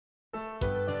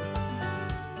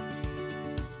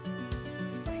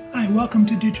welcome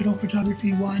to Digital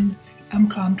Photography 1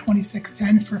 MCOM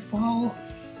 2610 for fall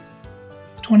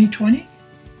 2020,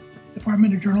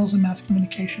 Department of Journalism and Mass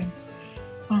Communication.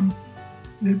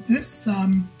 This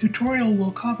tutorial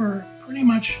will cover pretty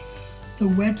much the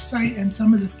website and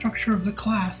some of the structure of the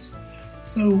class.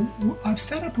 So I've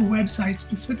set up a website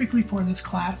specifically for this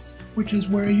class, which is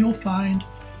where you'll find,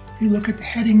 if you look at the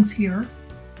headings here,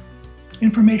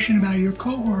 information about your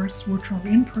cohorts, which are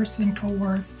in-person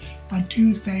cohorts on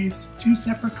Tuesdays, 2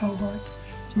 separate cohorts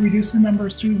to reduce the number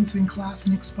of students in class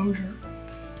and exposure.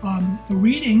 The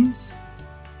readings,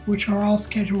 which are all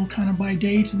scheduled kind of by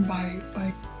date and by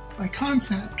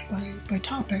concept, by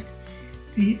topic.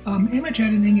 The image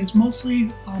editing is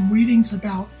mostly readings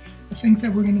about the things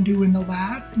that we're going to do in the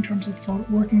lab in terms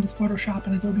of working with Photoshop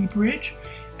and Adobe Bridge,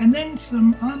 and then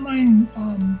some online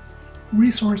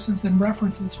resources and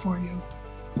references for you.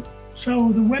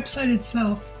 So the website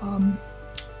itself,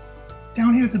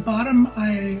 down here at the bottom,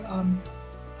 I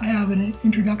have an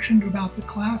introduction about the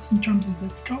class in terms of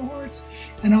its cohorts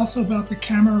and also about the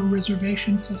camera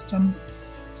reservation system.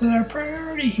 So our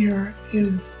priority here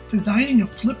is designing a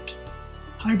flipped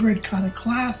hybrid kind of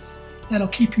class that'll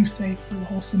keep you safe for the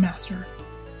whole semester.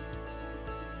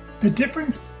 The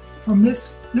difference from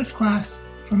this class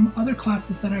from other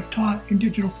classes that I've taught in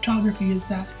digital photography is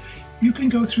that you can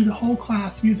go through the whole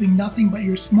class using nothing but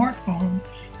your smartphone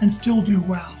and still do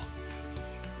well.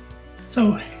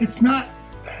 So it's not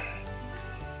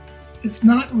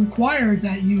required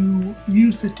that you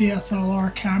use the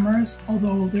DSLR cameras,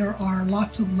 although there are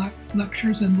lots of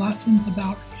lectures and lessons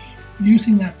about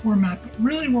using that format. But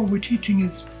really what we're teaching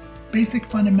is basic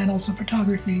fundamentals of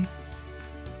photography: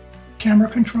 camera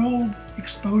control,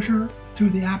 exposure through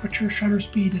the aperture, shutter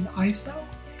speed, and ISO,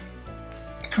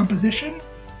 composition,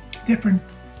 different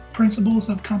principles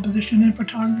of composition in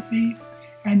photography,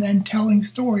 and then telling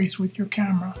stories with your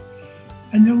camera.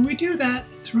 And then we do that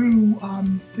through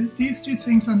these two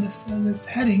things on this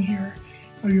heading here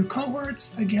are your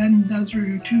cohorts. Again, those are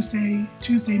your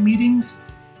Tuesday meetings,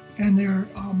 and they're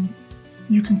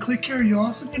you can click here. You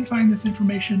also can find this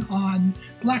information on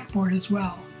Blackboard as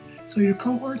well. So your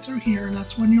cohorts are here.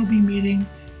 That's when you'll be meeting.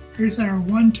 Here's our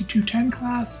 1 to 210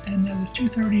 class, and then the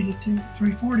 230 to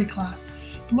 340 class.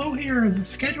 Below here is the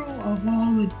schedule of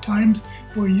all the times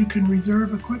where you can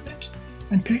reserve equipment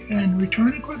and pick and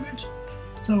return equipment.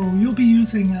 So you'll be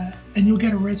using and you'll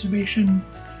get a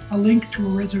link to a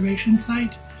reservation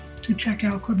site to check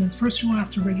out equipment. First, you'll have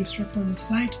to register for the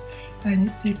site,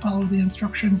 and they follow the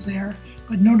instructions there.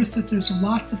 But notice that there's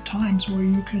lots of times where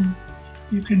you can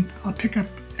pick up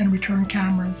and return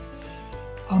cameras.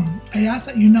 I ask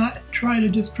that you not try to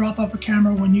just drop off a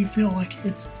camera when you feel like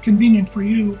it's convenient for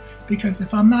you, because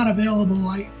if I'm not available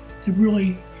to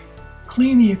really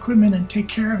clean the equipment and take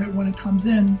care of it when it comes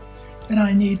in, then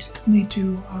I need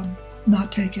to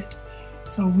not take it.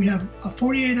 So we have a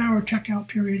 48-hour checkout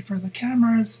period for the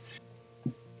cameras.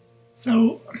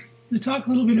 So to talk a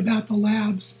little bit about the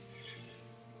labs.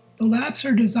 The labs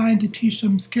are designed to teach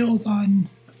them skills on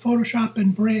Photoshop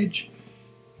and Bridge.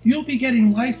 You'll be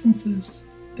getting licenses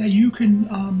that you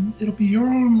can, it'll be your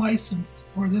own license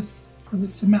for this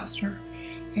semester,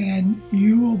 and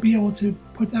you will be able to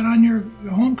put that on your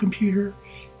home computer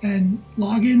and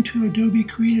log into Adobe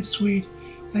Creative Suite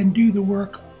and do the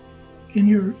work in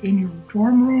your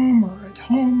dorm room or at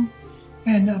home.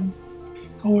 And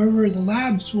however, the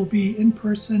labs will be in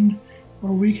person,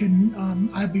 or we can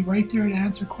I'll be right there to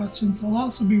answer questions. I'll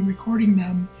also be recording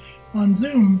them on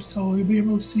Zoom, so you'll be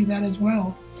able to see that as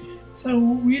well. So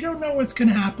we don't know what's going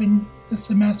to happen this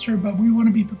semester, but we want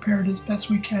to be prepared as best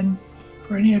we can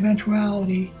for any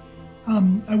eventuality.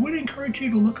 I would encourage you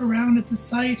to look around at the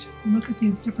site, look at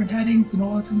these different headings and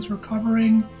all the things we're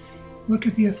covering, look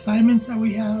at the assignments that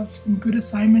we have, some good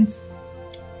assignments,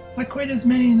 not quite as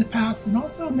many in the past, and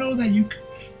also know that you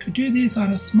could do these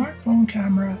on a smartphone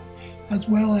camera as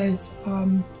well as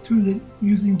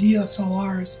using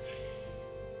DSLRs.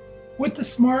 With the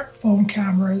smartphone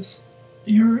cameras,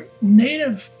 your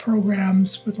native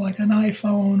programs with like an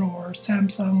iPhone or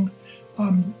Samsung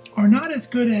are not as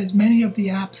good as many of the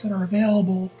apps that are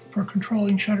available for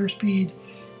controlling shutter speed,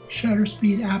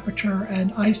 aperture,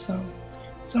 and ISO.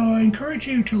 So I encourage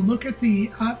you to look at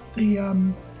the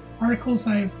articles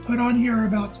I've put on here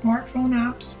about smartphone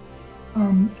apps.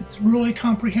 It's really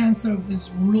comprehensive. There's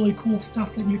really cool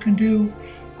stuff that you can do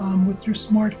with your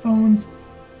smartphones.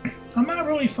 I'm not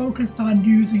really focused on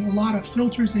using a lot of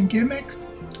filters and gimmicks,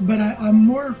 but I'm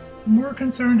more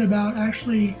concerned about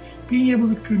actually being able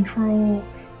to control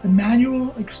the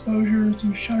manual exposure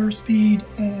through shutter speed,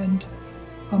 and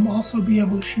also be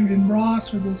able to shoot in RAW.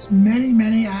 So there's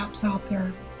many apps out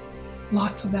there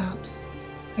lots of apps.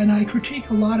 And I critique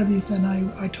a lot of these, and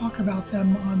I talk about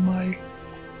them on my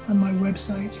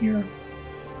website here.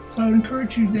 So I would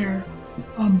encourage you there.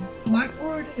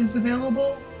 Blackboard is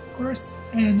available, of course,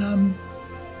 and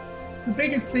the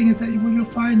biggest thing is that what you'll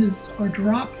find is our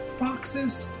drop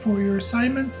boxes for your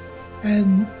assignments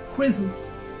and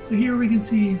quizzes. So here we can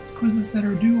see quizzes that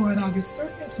are due on August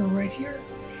 30th are right here,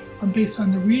 based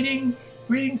on the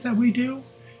readings that we do,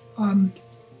 and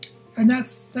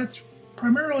that's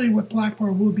primarily what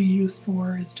Blackboard will be used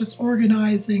for. It's just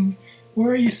organizing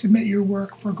where you submit your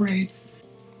work for grades.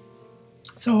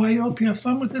 So I hope you have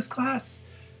fun with this class.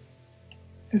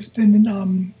 It's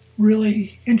been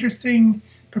really interesting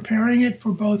preparing it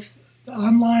for both the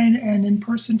online and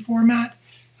in-person format,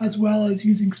 as well as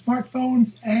using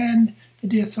smartphones and the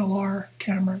DSLR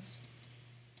cameras.